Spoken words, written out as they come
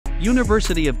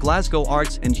University of Glasgow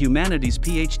Arts and Humanities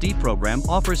Ph.D. program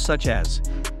offers such as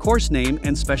course name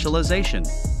and specialization,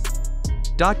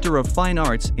 Doctor of Fine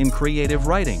Arts in Creative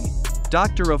Writing,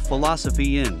 Doctor of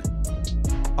Philosophy in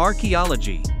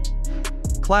Archaeology,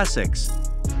 Classics,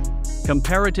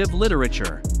 Comparative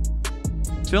Literature,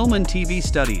 Film and TV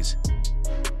Studies,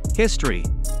 History,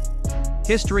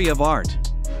 History of Art,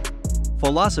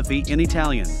 Philosophy in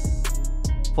Italian,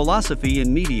 Philosophy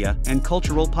in Media and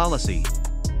Cultural Policy,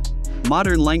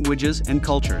 Modern Languages and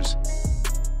Cultures,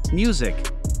 Music,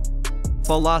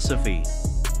 Philosophy,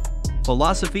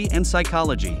 Philosophy and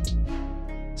Psychology,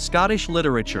 Scottish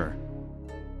Literature,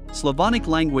 Slavonic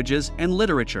Languages and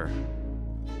Literature,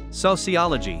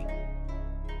 Sociology,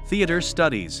 Theatre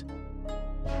Studies,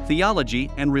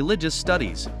 Theology and Religious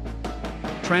Studies,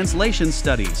 Translation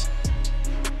Studies,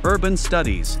 Urban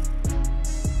Studies.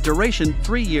 Duration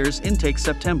 3 years. Intake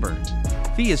September.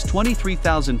 Fee is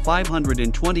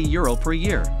 €23,520 per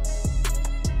year.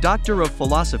 Doctor of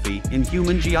Philosophy in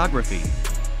Human Geography.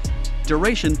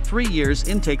 Duration 3 years.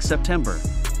 Intake September.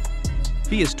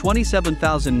 Fee is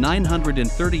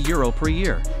 €27,930 per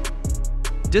year.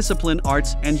 Discipline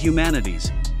Arts and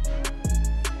Humanities.